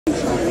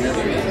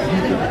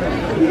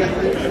The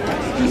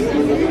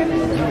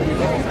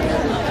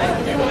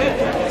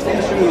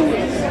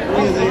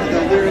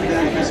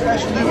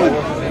special new one.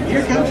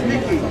 Here comes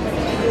Micky.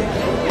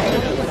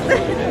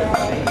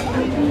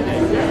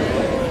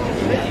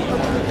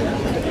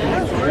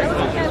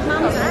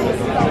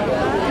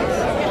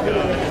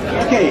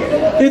 Okay,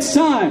 it's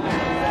time.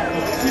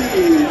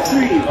 2,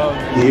 3.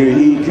 Here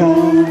he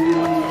comes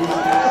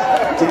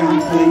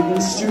down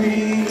Clayton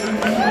Street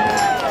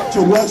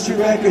to Welsh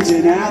Records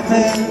in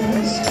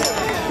Athens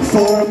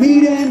for a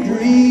meet and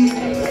greet.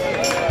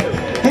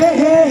 Hey,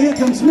 hey, here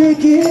comes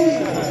Micky. I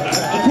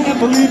can't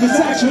believe it's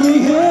actually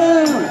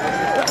him.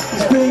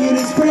 He's bringing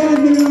his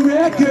brand new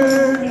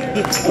record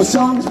of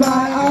songs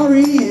by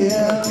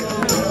R.E.M.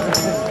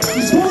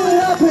 He's pulling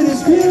up in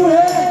his Buick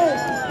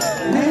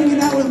and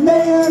hanging out with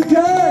Mayor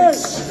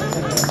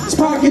Gersh. He's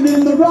parking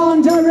in the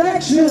wrong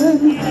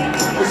direction.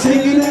 We're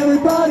singing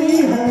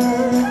everybody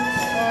heard.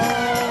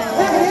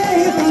 Hey, hey,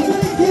 here comes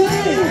Micky.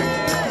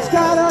 He's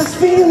got us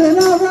feeling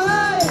alright.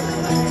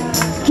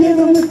 Give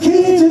him the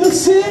key to the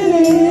city.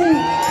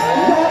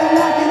 Better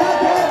lock it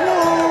up at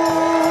night.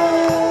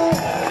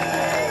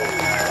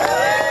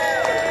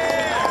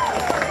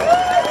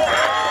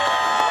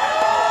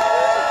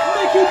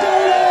 Micky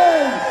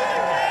Dolenz.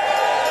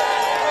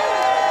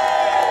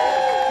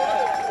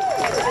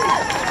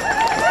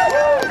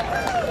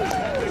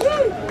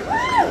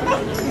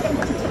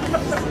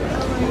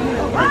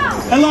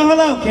 Hello,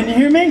 hello, can you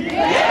hear me?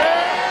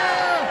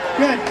 Yeah!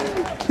 Good.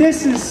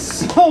 This is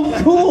so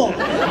cool.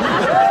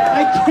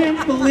 I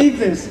can't believe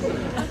this.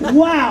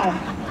 Wow.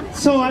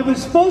 So I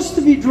was supposed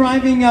to be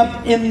driving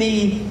up in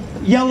the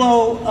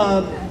yellow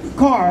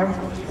car.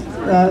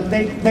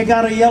 They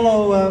got a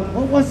yellow,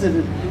 what was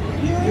it?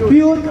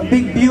 Buick, a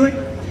big Buick.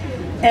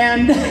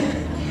 And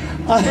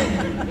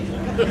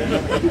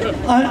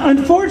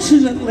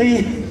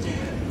unfortunately,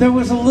 there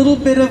was a little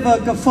bit of a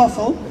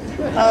kerfuffle.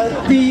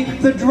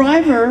 The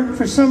driver,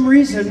 for some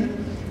reason,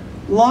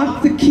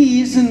 locked the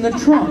keys in the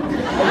trunk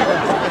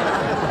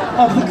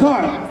of the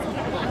car.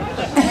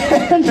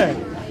 And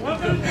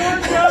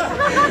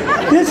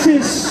this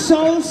is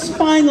so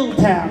Spinal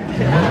Tap.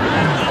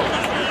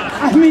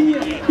 I mean,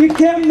 you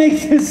can't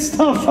make this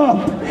stuff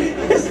up.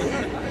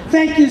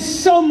 Thank you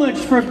so much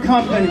for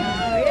coming.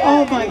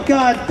 Oh my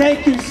God,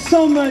 thank you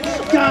so much,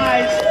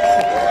 guys.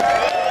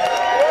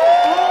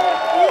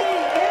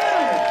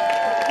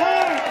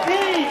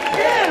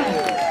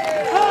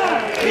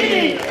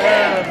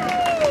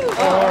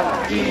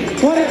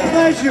 What a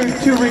pleasure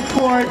to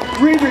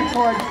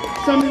re-record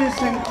some of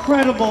this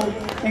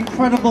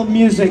incredible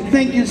music.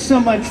 Thank you so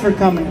much for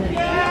coming.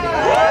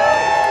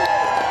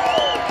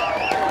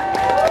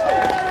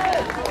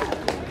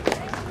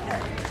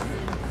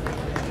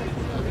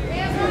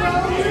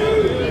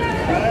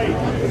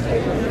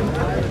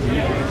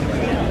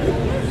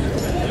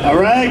 All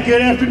right,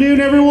 good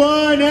afternoon,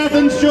 everyone.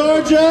 Athens,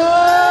 Georgia.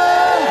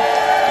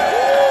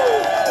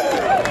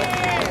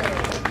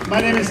 My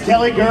name is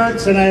Kelly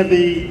Gertz, and I have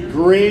the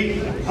great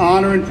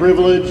honor and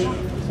privilege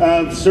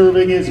of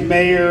serving as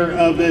mayor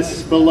of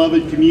this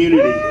beloved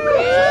community.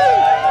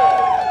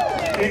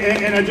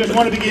 And I just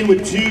want to begin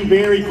with two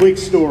very quick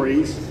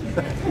stories.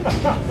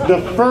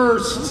 The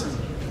first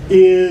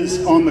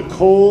is on the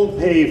cold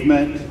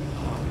pavement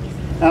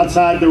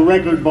outside the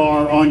Record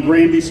Bar on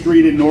Granby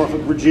Street in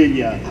Norfolk,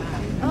 Virginia.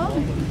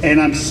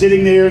 And I'm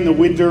sitting there in the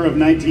winter of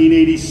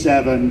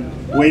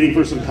 1987 waiting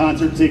for some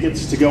concert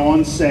tickets to go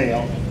on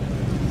sale.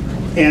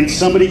 And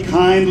somebody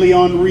kindly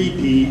on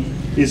repeat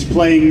is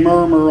playing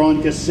Murmur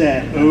on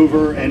cassette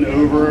over and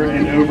over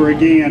and over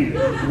again,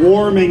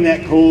 warming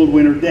that cold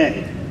winter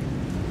day.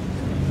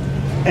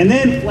 And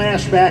then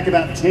flash back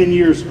about 10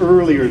 years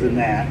earlier than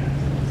that,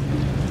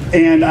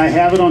 and I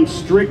have it on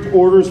strict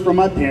orders from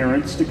my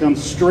parents to come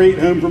straight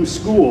home from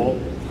school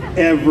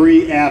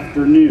every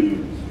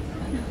afternoon.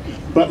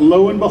 But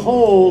lo and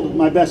behold,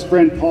 my best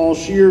friend Paul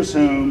Shear's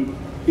home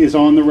is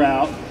on the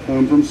route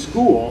home from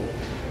school.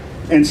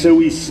 And so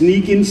we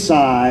sneak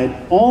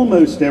inside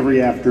almost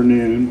every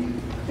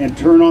afternoon and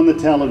turn on the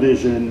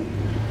television,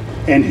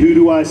 and who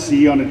do I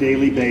see on a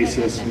daily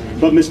basis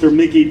but Mr.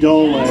 Micky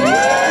Dolenz.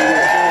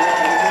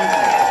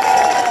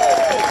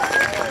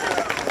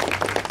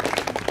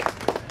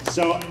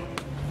 So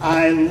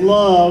I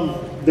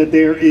love that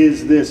there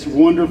is this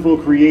wonderful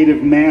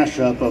creative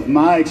mashup of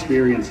my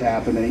experience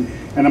happening,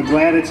 and I'm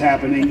glad it's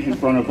happening in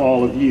front of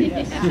all of you.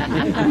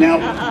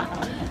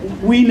 Now,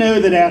 we know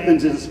that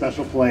Athens is a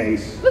special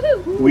place.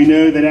 We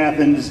know that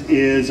Athens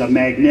is a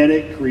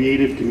magnetic,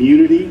 creative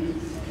community.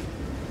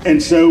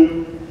 And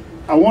so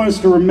I want us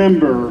to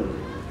remember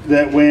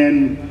that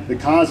when the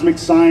cosmic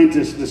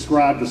scientists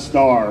describe the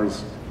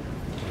stars,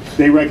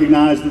 they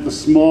recognize that the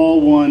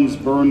small ones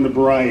burn the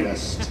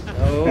brightest.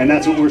 And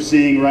that's what we're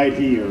seeing right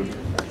here.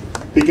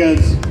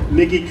 Because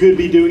Micky could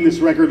be doing this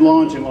record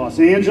launch in Los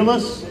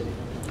Angeles.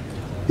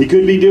 He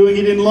could be doing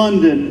it in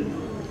London.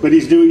 But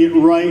he's doing it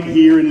right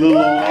here in little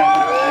old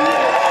Athens.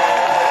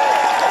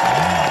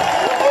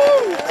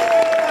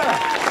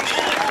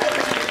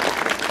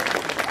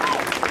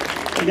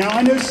 Now,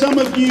 I know some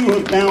of you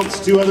have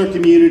bounced to other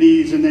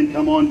communities and then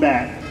come on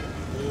back.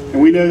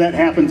 And we know that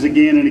happens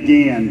again and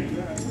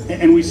again.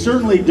 And we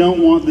certainly don't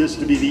want this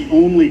to be the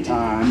only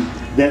time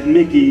that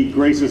Micky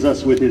graces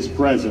us with his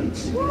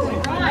presence.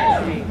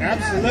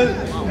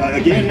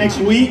 Absolutely. Again next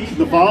week,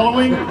 the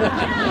following.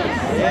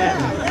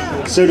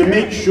 So to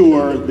make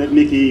sure that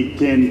Micky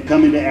can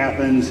come into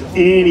Athens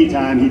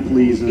anytime he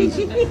pleases,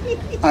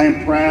 I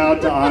am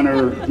proud to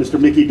honor Mr.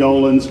 Micky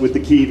Dolenz with the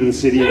key to the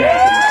city of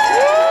Athens.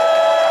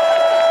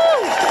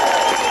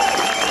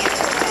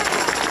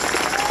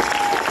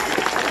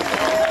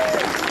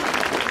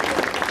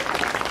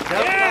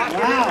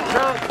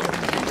 Wow.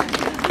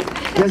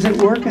 Does it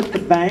work at the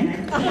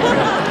bank?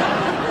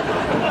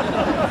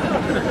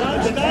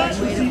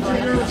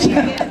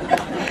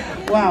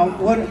 Wow,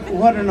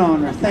 what an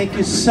honor. Thank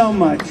you so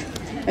much.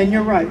 And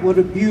you're right, what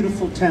a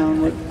beautiful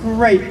town, what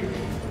great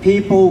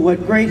people,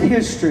 what great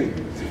history.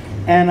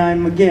 And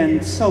I'm,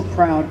 again, so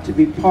proud to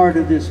be part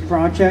of this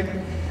project.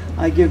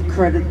 I give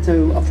credit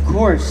to, of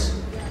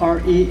course, our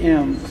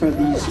EM for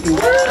these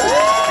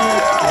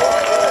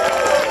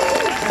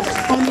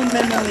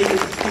fundamentally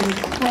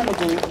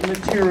incredible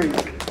material.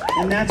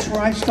 And that's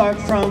where I start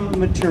from,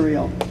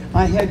 material.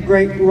 I had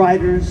great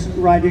writers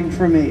writing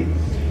for me.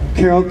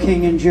 Carole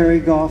King and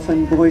Jerry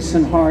Goffin, Boyce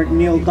and Hart,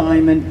 Neil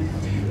Diamond,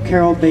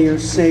 Carol Bayer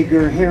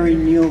Sager, Harry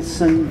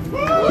Nielsen,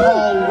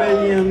 Paul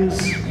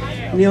Williams,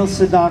 Neil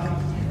Sedok.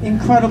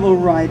 Incredible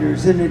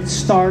writers, and it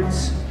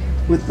starts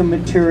with the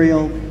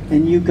material,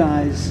 and you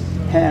guys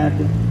had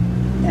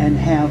and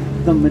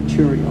have the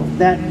material.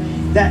 That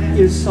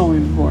is so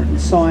important.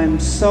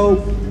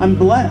 So I'm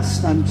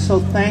blessed. I'm so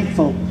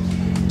thankful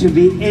to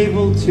be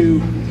able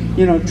to,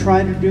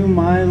 try to do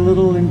my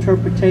little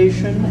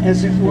interpretation,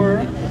 as it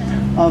were,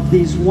 of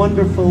these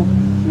wonderful,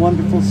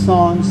 wonderful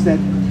songs that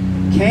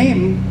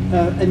came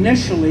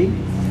initially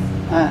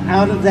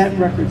out of that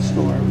record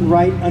store,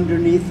 right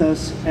underneath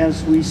us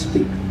as we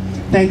speak.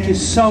 Thank you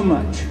so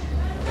much.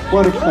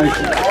 What a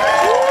pleasure.